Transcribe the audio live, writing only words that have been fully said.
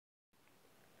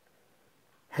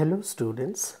Hello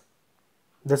students,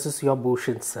 this is your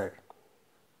Bhushan sir.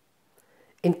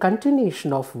 In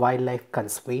continuation of wildlife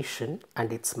conservation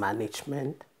and its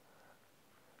management,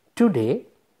 today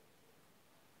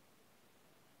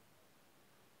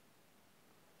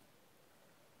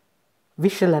we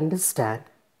shall understand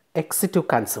ex situ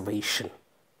conservation.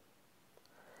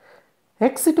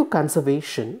 Ex situ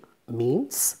conservation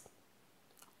means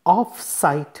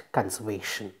off-site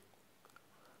conservation,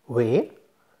 where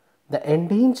the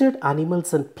endangered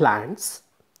animals and plants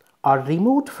are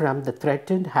removed from the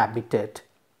threatened habitat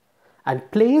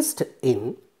and placed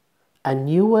in a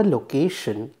newer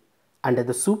location under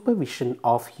the supervision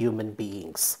of human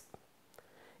beings.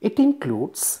 It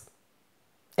includes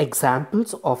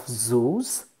examples of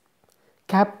zoos,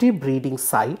 captive breeding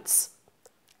sites,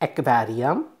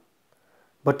 aquarium,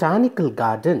 botanical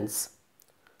gardens,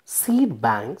 seed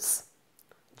banks,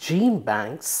 gene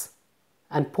banks,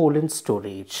 and pollen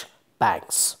storage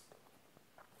banks.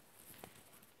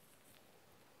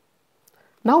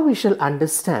 Now we shall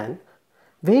understand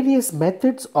various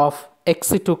methods of ex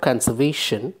situ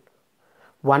conservation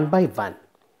one by one.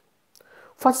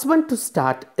 First one to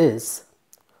start is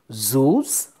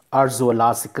zoos or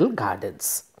zoological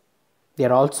gardens. They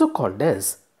are also called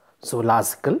as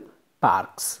zoological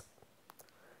parks.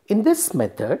 In this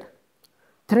method,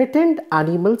 threatened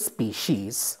animal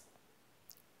species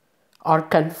are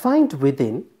confined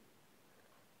within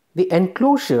the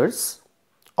enclosures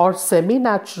or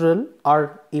semi-natural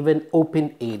or even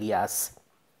open areas,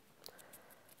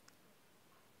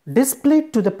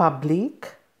 displayed to the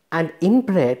public and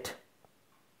inbred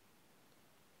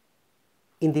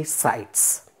in these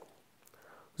sites.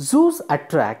 Zoos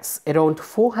attracts around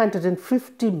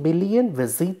 450 million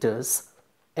visitors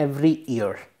every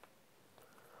year.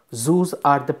 Zoos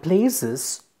are the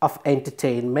places of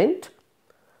entertainment,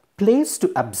 place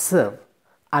to observe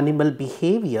animal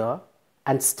behavior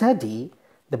and study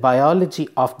the biology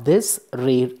of this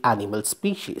rare animal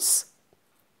species.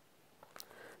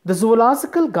 The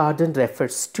zoological garden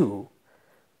refers to,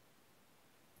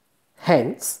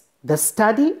 hence, the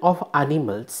study of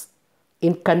animals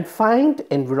in confined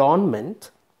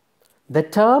environment. The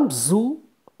term zoo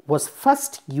was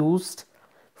first used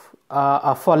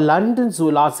for London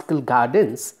Zoological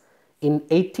Gardens in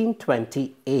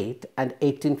 1828 and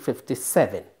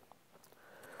 1857.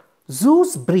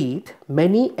 Zoos breed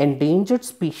many endangered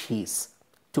species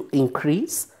to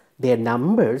increase their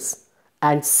numbers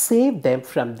and save them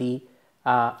from the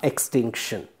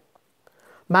extinction.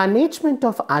 Management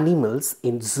of animals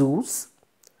in zoos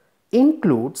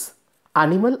includes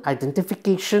animal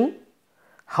identification,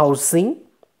 housing,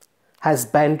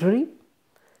 husbandry,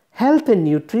 health and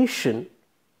nutrition,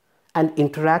 and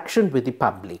interaction with the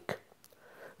public.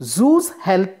 Zoos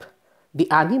help the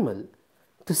animal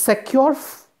to secure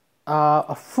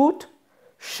food,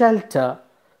 shelter,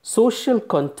 social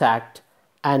contact,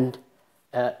 and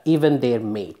even their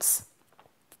mates.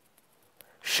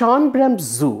 Schönbrunn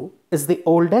Zoo is the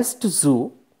oldest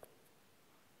zoo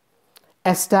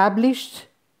established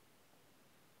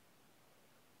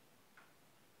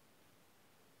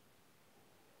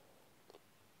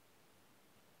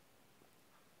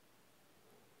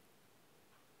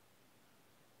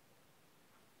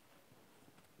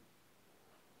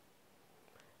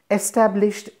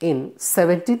in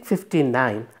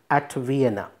 1759 at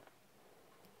Vienna.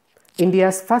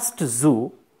 India's first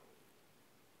zoo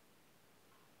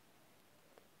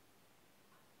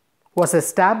was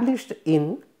established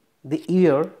in the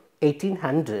year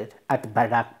 1800 at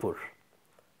Barakpur.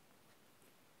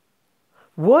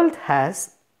 World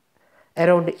has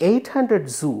around 800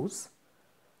 zoos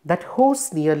that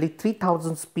host nearly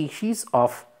 3,000 species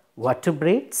of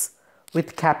vertebrates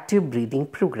with captive breeding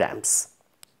programs.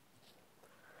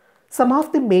 Some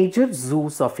of the major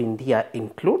zoos of India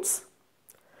includes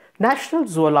National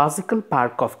Zoological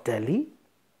Park of Delhi,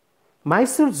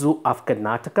 Mysore Zoo of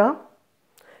Karnataka,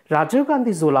 Rajiv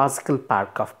Gandhi Zoological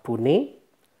Park of Pune,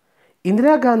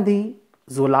 Indira Gandhi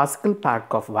Zoological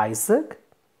Park of Vizag,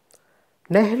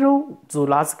 Nehru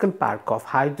Zoological Park of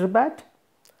Hyderabad,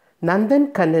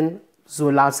 Nandan Kanan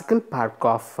Zoological Park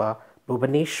of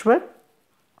Bhubaneswar,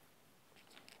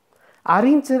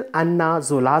 Aringer Anna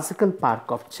Zoological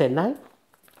Park of Chennai,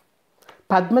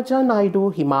 Padmaja Naidu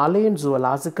Himalayan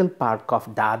Zoological Park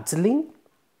of Darjeeling,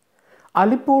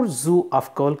 Alipur Zoo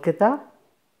of Kolkata,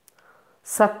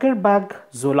 Sakarbag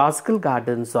Zoological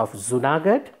Gardens of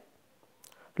Junagadh,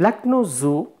 Lucknow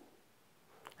Zoo,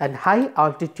 and High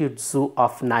Altitude Zoo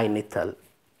of Nainital.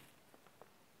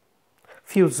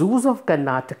 Few zoos of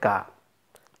Karnataka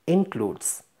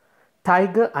includes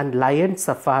Tiger and Lion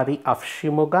Safari of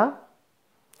Shimoga,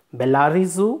 Bellary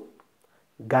Zoo,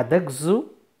 Gadag Zoo,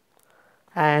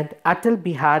 and Atal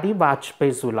Bihari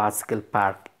Vajpayee Zoological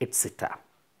Park, etc.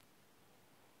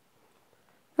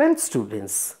 Well,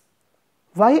 students,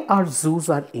 why are zoos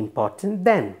important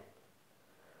then?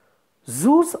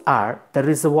 Zoos are the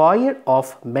reservoir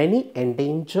of many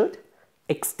endangered,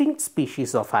 extinct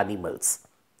species of animals.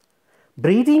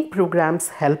 Breeding programs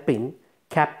help in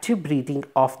captive breeding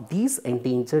of these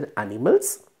endangered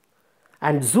animals,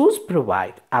 and zoos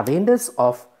provide awareness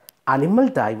of animal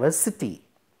diversity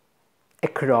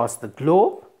across the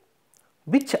globe,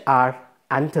 which are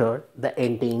under the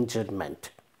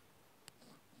endangerment.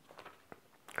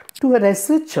 To a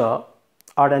researcher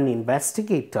or an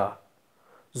investigator,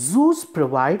 zoos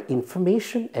provide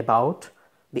information about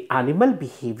the animal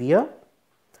behavior,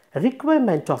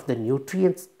 requirement of the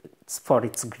nutrients for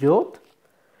its growth,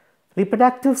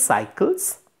 reproductive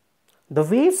cycles, the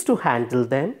ways to handle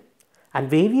them, and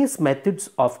various methods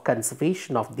of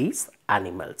conservation of these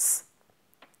animals.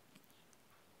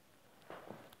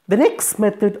 The next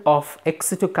method of ex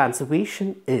situ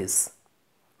conservation is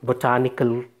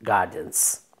botanical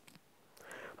gardens.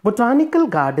 Botanical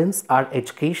gardens are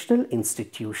educational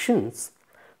institutions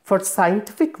for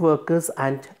scientific workers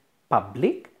and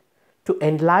public to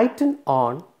enlighten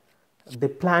on the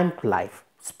plant life,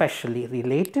 especially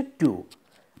related to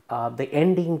the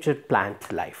endangered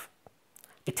plant life.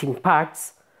 It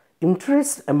imparts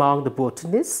interest among the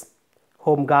botanists,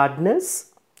 home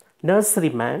gardeners,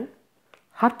 nurserymen,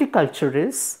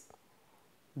 horticulturists,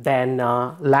 then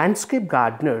landscape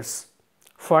gardeners,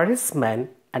 forestmen,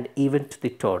 and even to the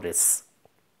tourists.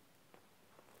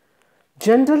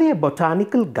 Generally, a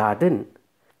botanical garden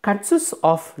consists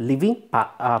of living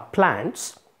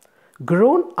plants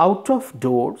grown out of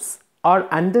doors or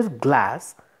under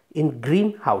glass in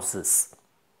greenhouses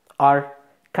or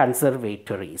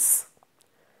conservatories.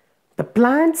 The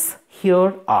plants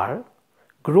here are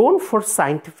grown for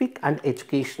scientific and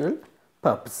educational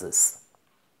purposes.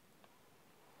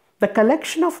 The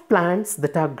collection of plants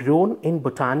that are grown in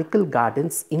botanical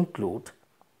gardens include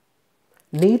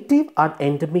native or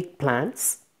endemic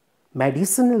plants,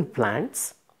 medicinal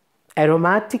plants,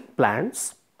 aromatic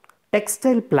plants,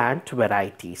 textile plant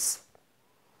varieties.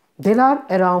 There are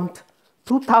around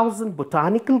 2,000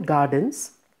 botanical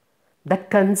gardens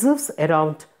that conserves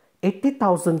around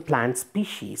 80,000 plant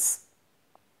species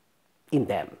in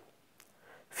them.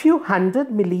 Few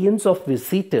hundred millions of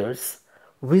visitors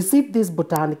visit these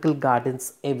botanical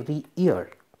gardens every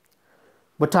year.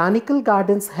 Botanical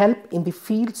gardens help in the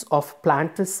fields of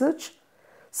plant research,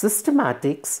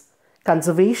 systematics,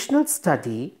 conservational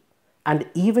study, and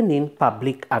even in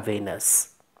public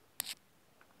awareness.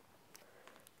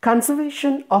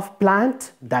 Conservation of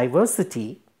plant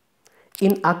diversity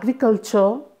in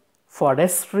agriculture,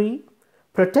 forestry,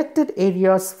 protected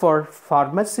areas for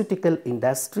pharmaceutical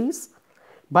industries,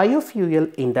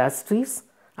 biofuel industries,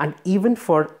 and even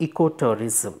for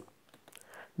ecotourism.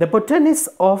 The botanist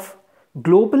of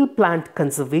global plant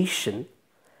conservation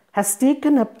has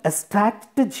taken up a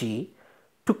strategy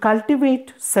to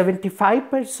cultivate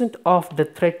 75% of the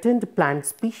threatened plant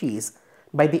species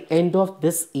by the end of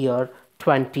this year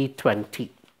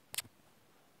 2020.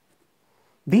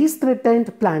 These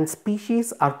threatened plant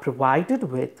species are provided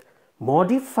with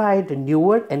modified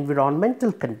newer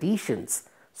environmental conditions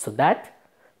so that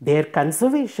their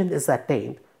conservation is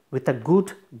attained with a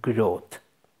good growth.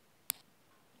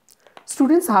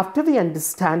 Students, after we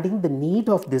understanding the need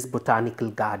of these botanical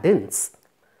gardens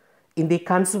in the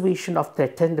conservation of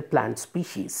threatened plant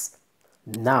species,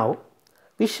 now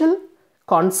we shall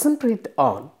concentrate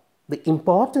on the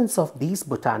importance of these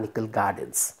botanical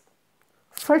gardens.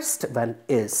 First one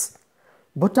is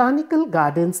botanical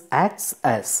gardens acts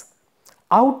as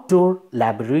outdoor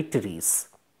laboratories.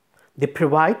 They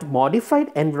provide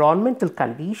modified environmental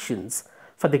conditions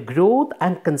for the growth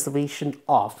and conservation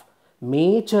of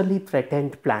majorly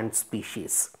threatened plant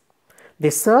species. They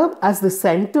serve as the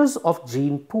centers of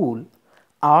gene pool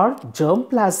or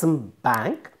germplasm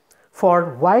bank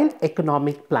for wild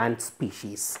economic plant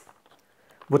species.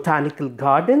 Botanical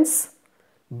gardens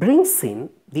brings in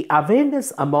the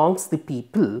awareness amongst the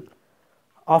people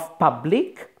of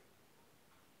public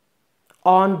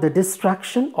on the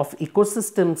destruction of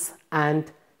ecosystems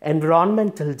and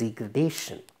environmental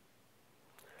degradation.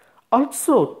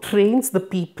 Also trains the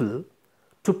people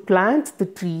to plant the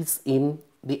trees in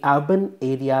the urban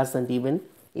areas and even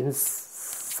in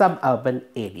suburban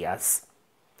areas.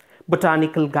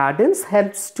 Botanical gardens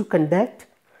helps to conduct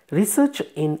research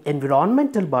in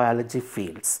environmental biology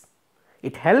fields.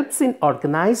 It helps in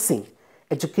organizing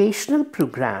educational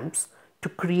programs to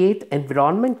create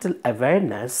environmental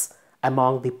awareness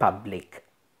among the public.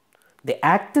 They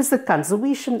act as the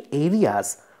conservation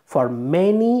areas for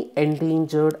many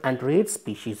endangered and rare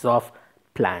species of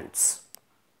plants.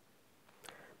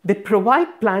 They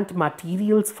provide plant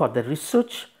materials for the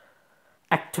research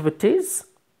activities,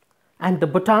 and the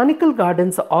botanical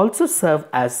gardens also serve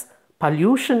as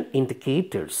pollution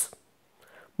indicators.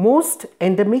 Most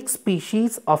endemic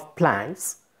species of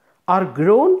plants are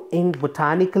grown in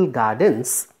botanical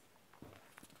gardens,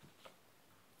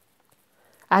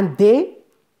 and they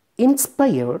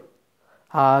inspire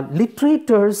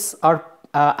literators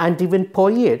and even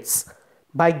poets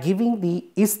by giving the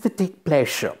aesthetic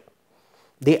pleasure.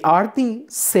 They are the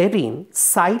serene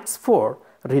sites for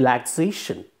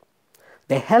relaxation.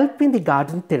 They help in the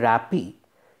garden therapy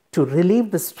to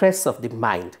relieve the stress of the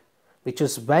mind, which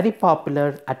is very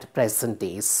popular at present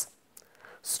days.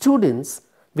 Students,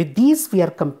 with these we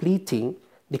are completing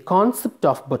the concept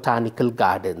of botanical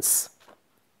gardens.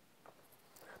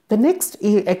 The next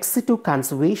ex situ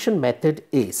conservation method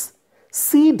is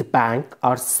seed bank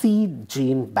or seed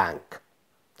gene bank.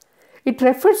 It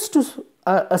refers to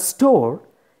a store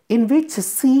in which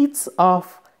seeds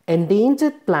of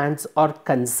endangered plants are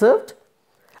conserved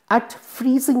at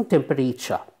freezing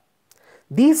temperature.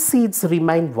 These seeds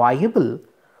remain viable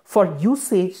for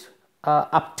usage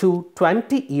up to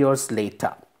 20 years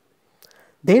later.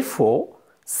 Therefore,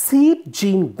 seed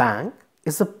gene bank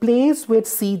is a place where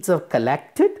seeds are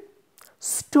collected,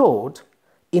 stored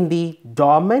in the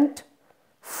dormant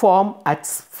form at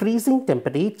freezing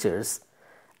temperatures,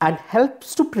 and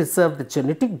helps to preserve the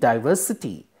genetic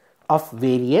diversity of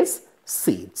various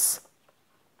seeds.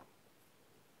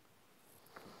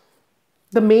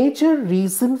 The major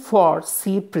reason for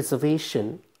seed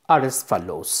preservation are as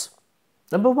follows.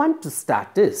 Number one, to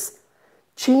start, is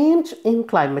change in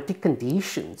climatic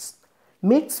conditions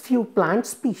makes few plant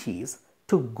species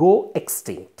to go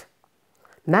extinct.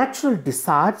 Natural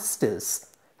disasters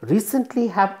recently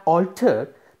have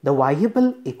altered the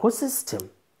viable ecosystem.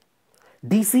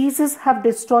 Diseases have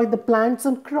destroyed the plants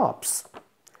and crops.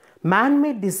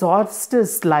 Man-made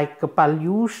disasters like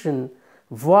pollution,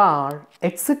 war,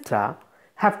 etc.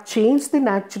 have changed the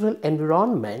natural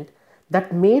environment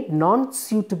that made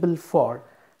non-suitable for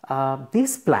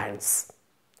these plants.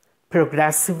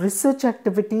 Progressive research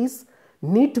activities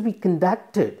need to be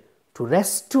conducted to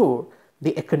restore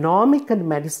the economic and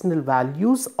medicinal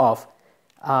values of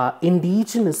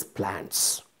indigenous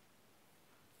plants.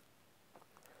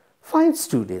 Fine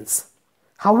students,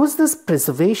 how is this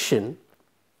preservation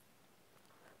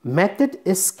method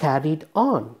is carried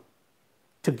on?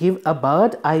 To give a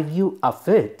bird's eye view of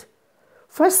it,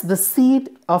 first the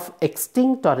seed of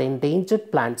extinct or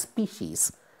endangered plant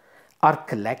species are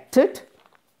collected.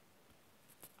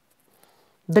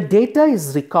 The data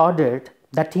is recorded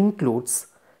that includes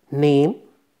name,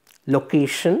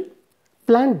 location,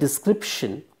 plant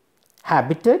description,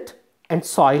 habitat and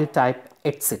soil type,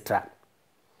 etc.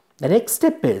 The next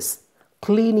step is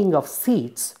cleaning of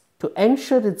seeds to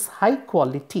ensure its high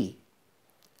quality.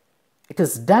 It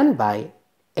is done by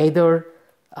either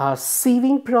a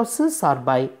sieving process or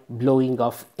by blowing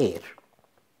of air.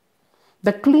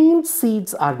 The cleaned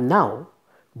seeds are now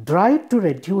dried to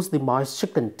reduce the moisture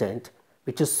content,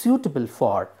 which is suitable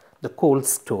for the cold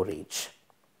storage.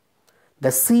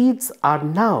 The seeds are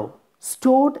now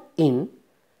stored in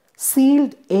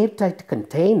sealed airtight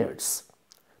containers.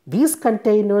 These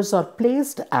containers are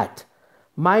placed at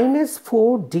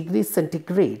 -4 degrees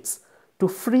centigrade to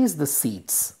freeze the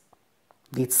seeds.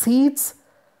 The seeds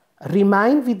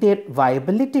remain with their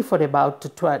viability for about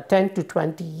 10 to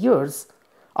 20 years,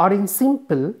 or in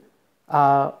simple,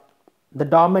 the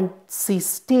dormancy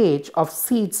stage of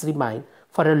seeds remain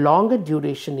for a longer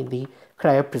duration in the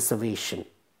cryopreservation.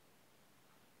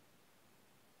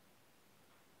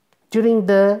 During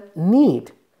the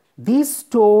need, these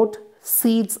stored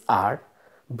seeds are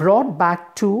brought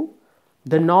back to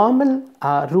the normal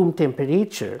room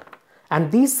temperature,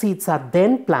 and these seeds are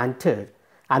then planted,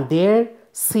 and their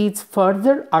seeds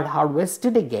further are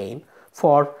harvested again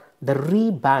for the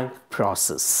rebank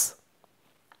process.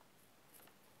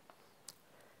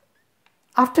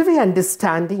 After we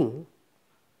understanding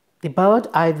the bird's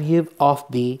eye view of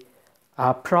the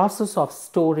process of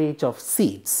storage of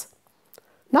seeds,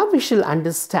 now we shall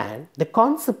understand the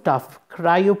concept of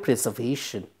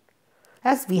cryopreservation.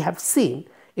 As we have seen,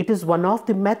 it is one of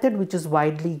the methods which is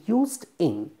widely used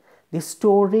in the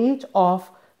storage of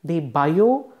the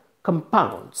bio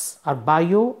compounds or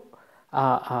bio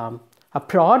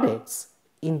products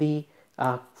in the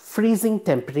freezing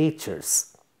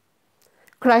temperatures.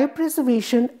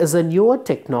 Cryopreservation is a newer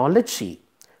technology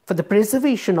for the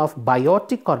preservation of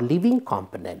biotic or living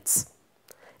components.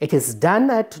 It is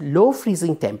done at low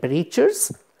freezing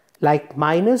temperatures like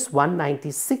minus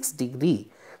 196 degree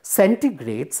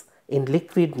centigrades in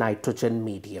liquid nitrogen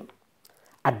medium.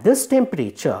 At this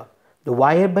temperature, the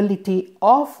viability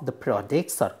of the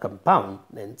products or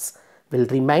components will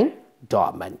remain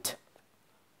dormant.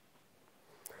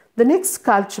 The next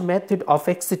culture method of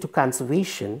ex situ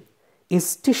conservation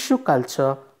is tissue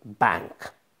culture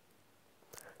bank.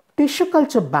 Tissue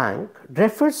culture bank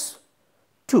refers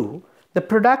to the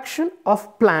production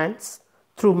of plants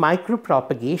through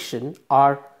micropropagation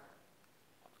or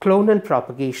clonal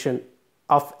propagation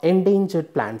of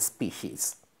endangered plant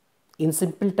species. In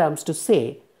simple terms to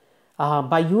say,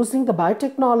 by using the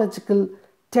biotechnological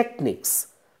techniques,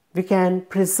 we can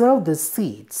preserve the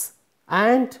seeds,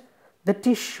 and the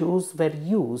tissues were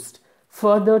used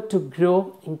further to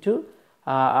grow into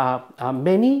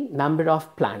many number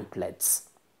of plantlets.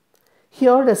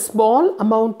 Here a small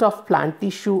amount of plant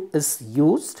tissue is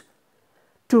used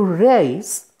to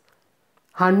raise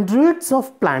hundreds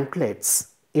of plantlets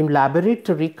in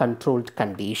laboratory controlled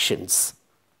conditions.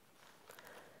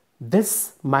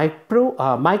 This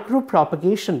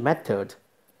micropropagation method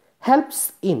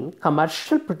helps in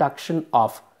commercial production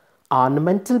of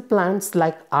ornamental plants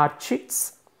like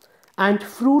orchids and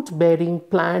fruit-bearing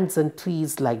plants and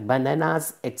trees like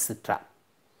bananas, etc.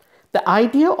 The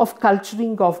idea of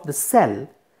culturing of the cell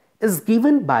is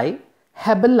given by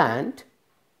Heberland,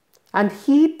 and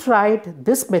he tried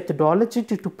this methodology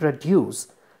to produce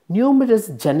numerous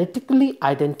genetically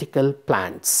identical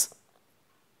plants.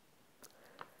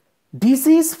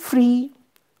 Disease-free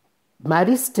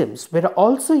meristems were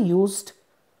also used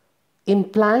in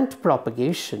plant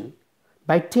propagation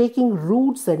by taking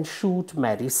roots and shoot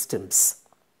meristems.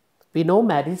 We know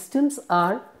meristems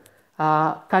are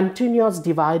continuous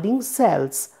dividing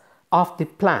cells of the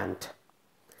plant.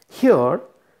 Here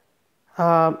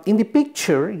in the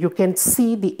picture you can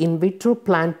see the in vitro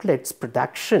plantlets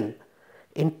production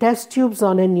in test tubes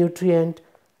on a nutrient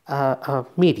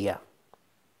media.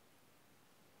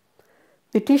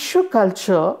 The tissue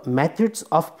culture methods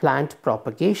of plant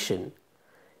propagation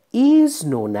is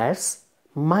known as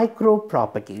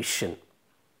micropropagation.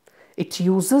 It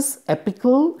uses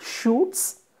apical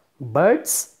shoots,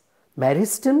 buds,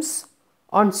 meristems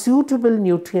on suitable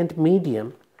nutrient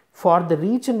medium for the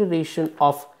regeneration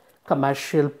of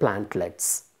commercial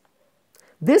plantlets.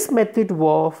 This method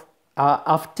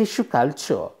of tissue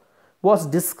culture was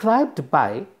described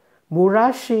by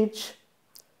Murashage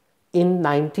in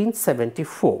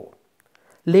 1974.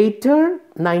 Later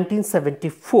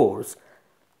 1974s,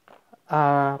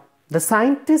 the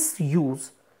scientists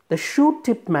use the shoot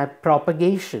tip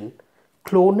propagation,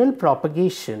 clonal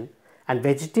propagation and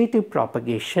vegetative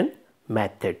propagation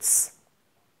methods.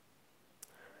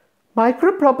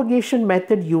 Micropropagation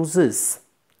method uses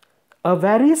a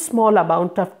very small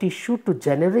amount of tissue to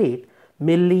generate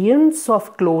millions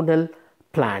of clonal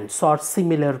plants or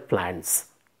similar plants.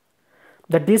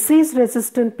 The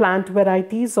disease-resistant plant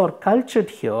varieties are cultured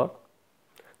here.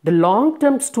 The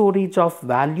long-term storage of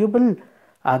valuable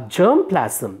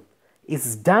germplasm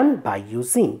is done by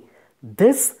using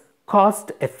this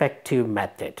cost-effective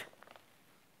method.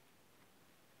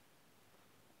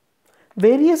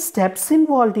 Various steps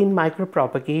involved in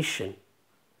micropropagation,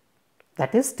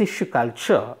 that is tissue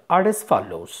culture, are as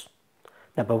follows.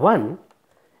 Number 1,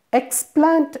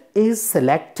 explant is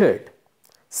selected,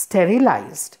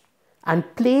 sterilized and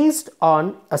placed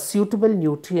on a suitable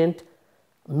nutrient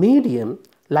medium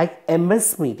like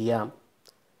MS medium.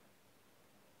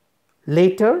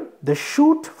 Later, the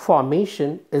shoot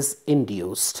formation is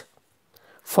induced,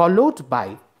 followed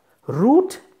by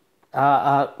root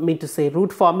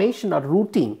formation or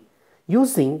rooting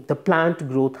using the plant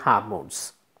growth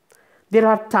hormones. There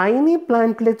are tiny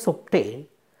plantlets obtained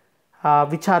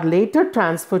which are later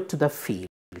transferred to the field.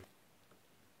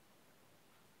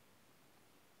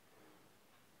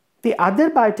 The other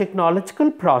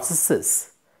biotechnological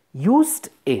processes used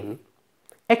in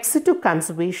ex situ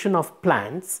conservation of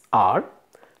plants are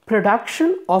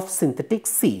production of synthetic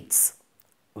seeds,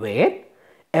 where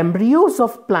embryos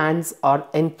of plants are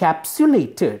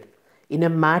encapsulated in a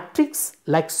matrix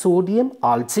like sodium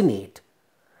alginate.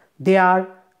 They are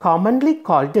commonly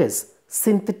called as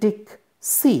synthetic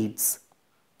seeds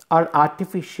or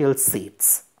artificial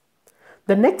seeds.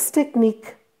 The next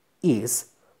technique is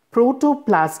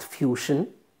protoplast fusion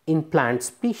in plant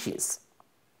species.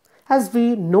 As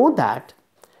we know that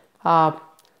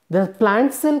the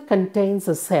plant cell contains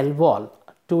a cell wall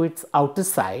to its outer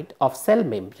side of cell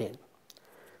membrane.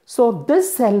 So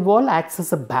this cell wall acts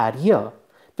as a barrier.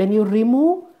 When you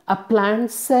remove a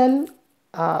plant cell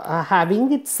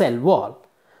having its cell wall,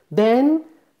 then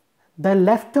the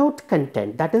left out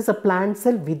content, that is a plant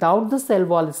cell without the cell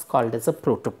wall, is called as a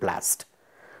protoplast.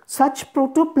 Such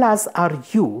protoplasts are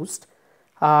used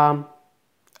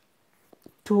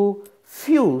to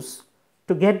fuse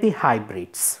to get the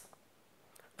hybrids,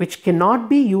 which cannot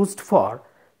be used for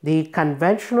the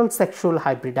conventional sexual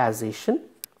hybridization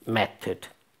method.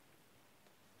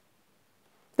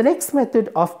 The next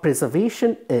method of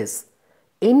preservation is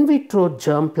in vitro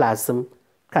germplasm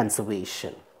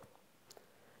conservation.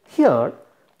 Here,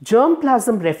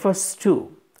 germplasm refers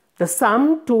to the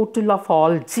sum total of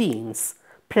all genes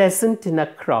present in a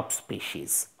crop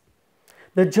species.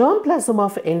 The germplasm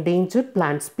of endangered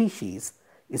plant species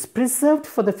is preserved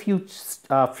for the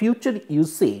future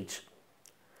usage.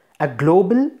 A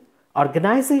global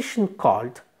organization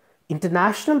called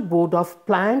International Board of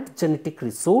Plant Genetic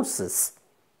Resources,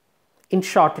 in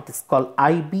short it is called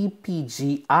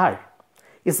IBPGR,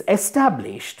 is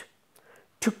established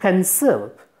to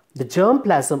conserve the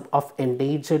germplasm of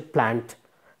endangered plant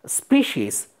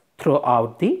species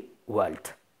throughout the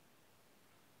world.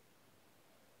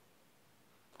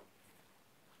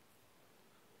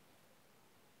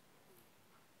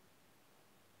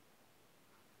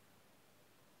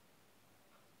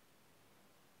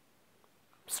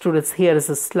 Students, here is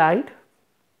a slide.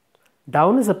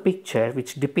 Down is a picture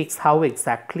which depicts how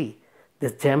exactly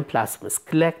this germplasm is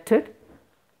collected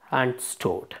and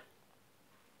stored.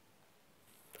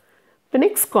 The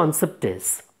next concept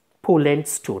is pollen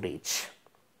storage.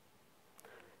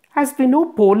 As we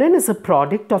know, pollen is a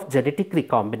product of genetic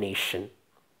recombination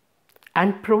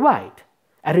and provide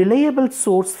a reliable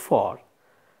source for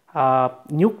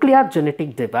nuclear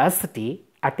genetic diversity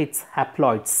at its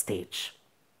haploid stage.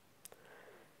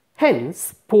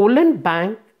 Hence, pollen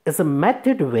bank is a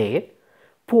method where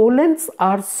pollens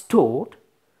are stored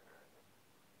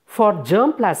for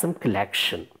germplasm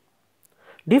collection.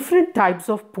 Different types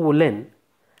of pollen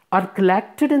are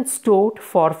collected and stored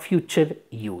for future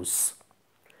use.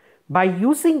 By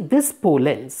using these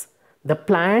pollens, the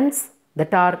plants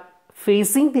that are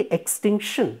facing the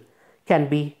extinction can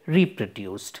be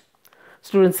reproduced.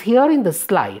 Students, here in the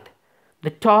slide, the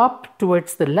top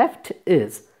towards the left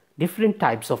is different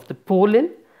types of the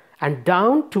pollen, and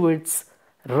down towards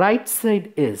right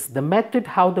side is the method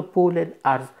how the pollen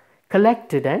are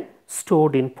collected and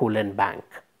stored in pollen bank.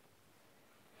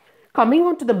 Coming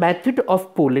on to the method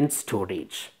of pollen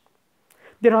storage.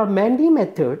 There are many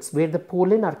methods where the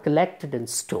pollen are collected and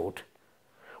stored.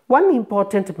 One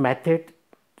important method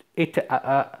it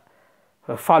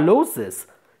follows is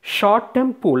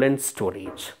short-term pollen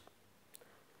storage.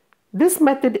 This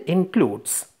method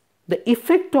includes the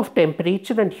effect of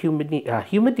temperature and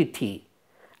humidity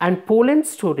and pollen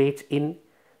storage in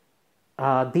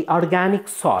the organic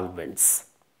solvents.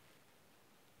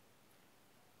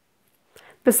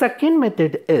 The second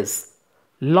method is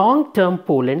long-term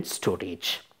pollen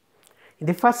storage. In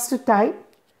the first type,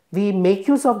 we make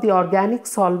use of the organic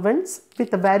solvents with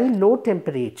very low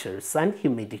temperatures and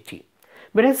humidity.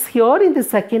 Whereas here in the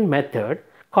second method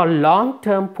called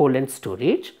long-term pollen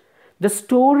storage, the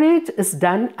storage is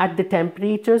done at the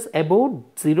temperatures above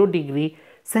 0 degree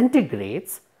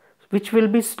centigrades, which will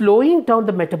be slowing down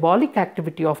the metabolic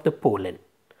activity of the pollen,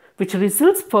 which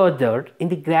results further in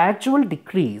the gradual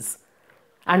decrease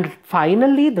and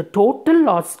finally the total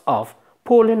loss of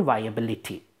pollen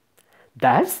viability.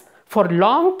 Thus, for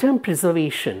long-term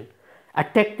preservation, a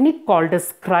technique called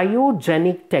as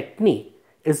cryogenic technique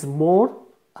is more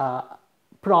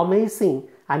promising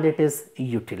and it is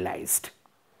utilized.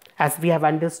 As we have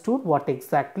understood what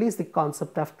exactly is the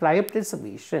concept of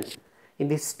cryopreservation in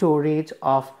the storage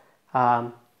of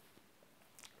the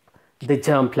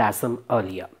germplasm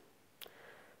earlier.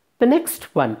 The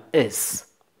next one is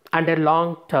under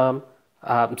long-term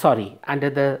pollen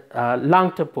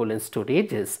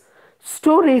storage is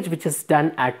storage which is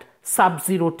done at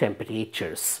sub-zero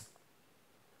temperatures.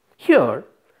 Here,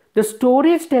 the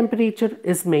storage temperature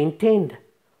is maintained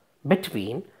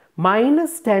between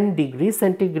minus 10 degrees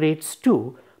centigrades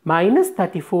to minus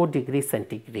 34 degrees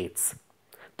centigrades.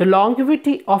 The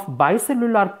longevity of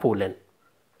bicellular pollen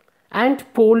and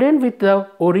pollen with the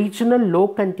original low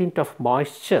content of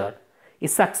moisture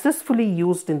is successfully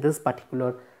used in this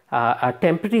particular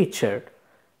temperature,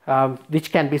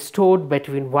 which can be stored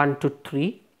between 1 to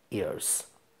 3 years.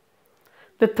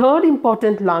 The third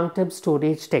important long-term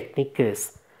storage technique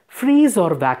is freeze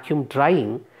or vacuum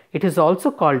drying. It is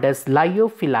also called as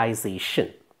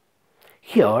lyophilization.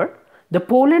 Here, the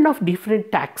pollen of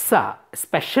different taxa,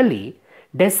 especially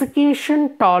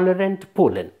desiccation tolerant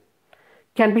pollen,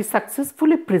 can be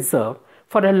successfully preserved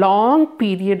for a long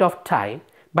period of time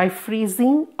by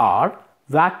freezing or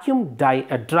vacuum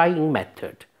drying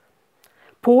method.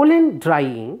 pollen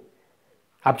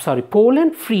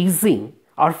freezing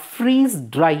or freeze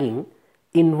drying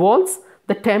involves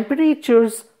the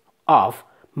temperatures of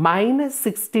minus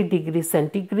 60 degrees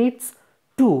centigrades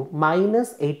to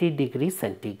minus 80 degrees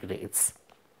centigrades.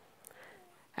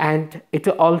 And it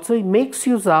also makes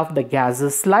use of the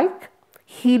gases like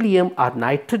helium or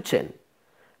nitrogen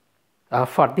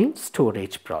for the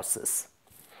storage process.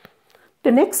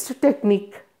 The next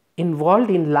technique involved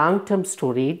in long-term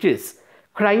storage is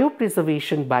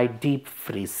cryopreservation by deep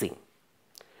freezing.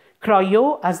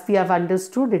 Cryo, as we have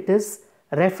understood,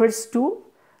 refers to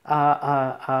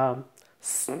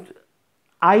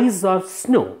ice or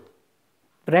snow,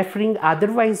 referring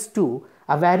otherwise to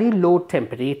a very low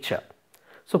temperature.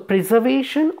 So,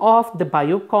 preservation of the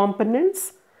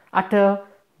biocomponents at a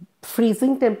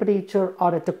freezing temperature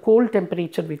or at a cold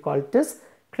temperature, we call it as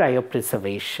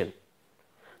cryopreservation.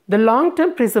 The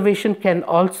long-term preservation can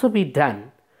also be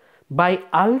done by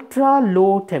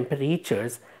ultra-low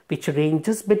temperatures, which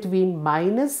ranges between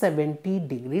minus 70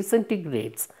 degrees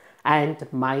centigrades and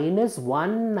minus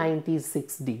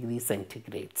 196 degrees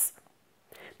centigrades.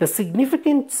 The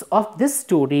significance of this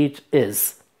storage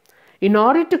is, in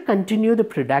order to continue the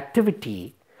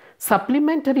productivity,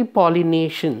 supplementary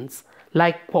pollinations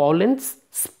like pollen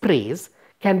sprays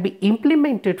can be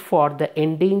implemented for the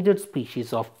endangered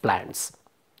species of plants.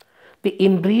 The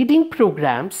inbreeding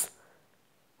programs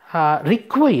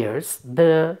requires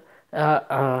the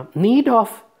need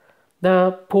of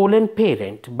the pollen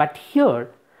parent, but here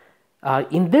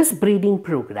in this breeding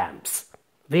programs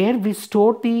where we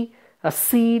store the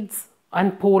seeds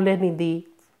and pollen in the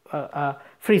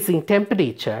freezing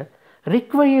temperature,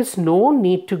 requires no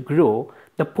need to grow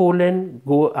the pollen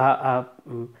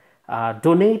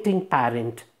donating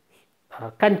parent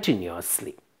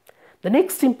continuously. The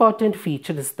next important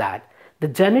feature is that the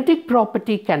genetic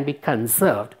property can be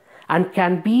conserved and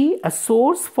can be a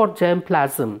source for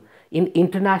germplasm in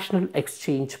international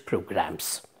exchange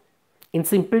programs. In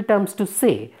simple terms to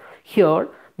say, here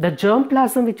the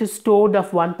germplasm which is stored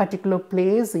of one particular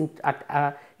place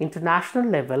at international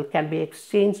level can be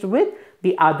exchanged with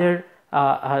the other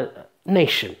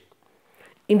nation.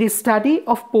 In the study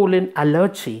of pollen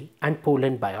allergy and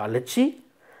pollen biology,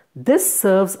 this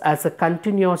serves as a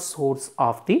continuous source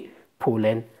of the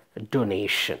pollen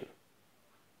donation.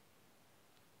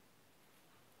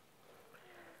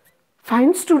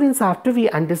 Fine students, after we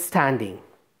understanding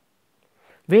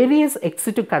various ex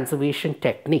situ conservation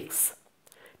techniques,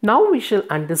 now we shall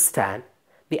understand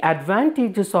the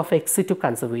advantages of ex situ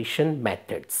conservation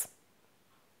methods.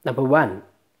 Number one,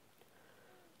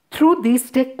 through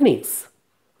these techniques,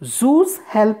 zoos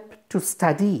help to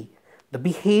study the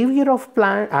behavior of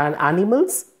plant and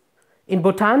animals. In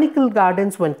botanical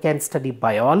gardens, one can study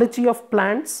biology of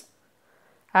plants,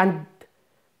 and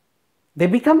they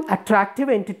become attractive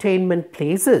entertainment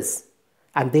places,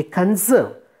 and they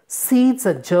conserve seeds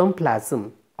and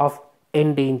germplasm of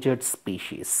endangered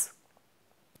species.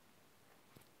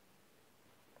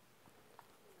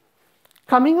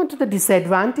 Coming on to the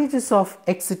disadvantages of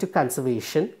ex situ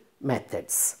conservation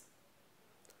methods.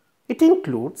 It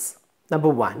includes, number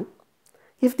one,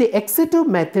 if the ex situ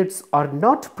methods are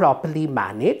not properly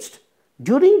managed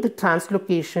during the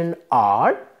translocation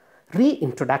or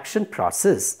reintroduction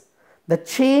process, the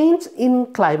change in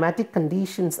climatic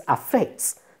conditions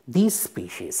affects these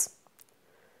species.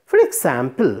 For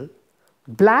example,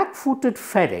 black-footed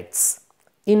ferrets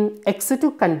in ex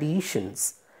situ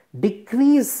conditions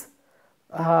decrease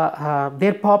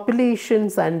their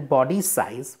populations and body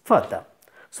size further.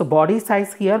 So, body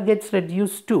size here gets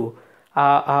reduced to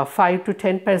 5 to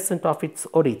 10% of its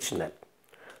original.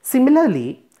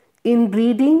 Similarly,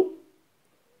 inbreeding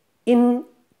in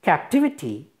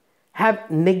captivity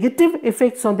have negative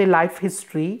effects on the life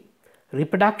history,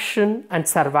 reproduction and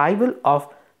survival of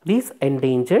these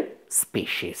endangered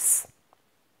species.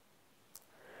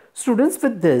 Students,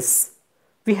 with this,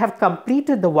 we have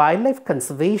completed the wildlife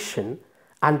conservation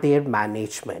and their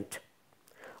management.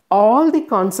 All the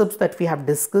concepts that we have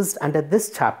discussed under this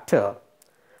chapter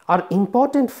are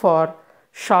important for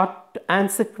short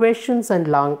answer questions and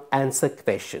long answer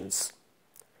questions.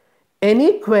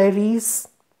 Any queries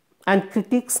and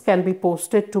critiques can be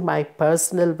posted to my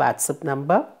personal WhatsApp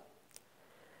number.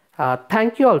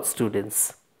 Thank you all,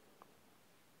 students.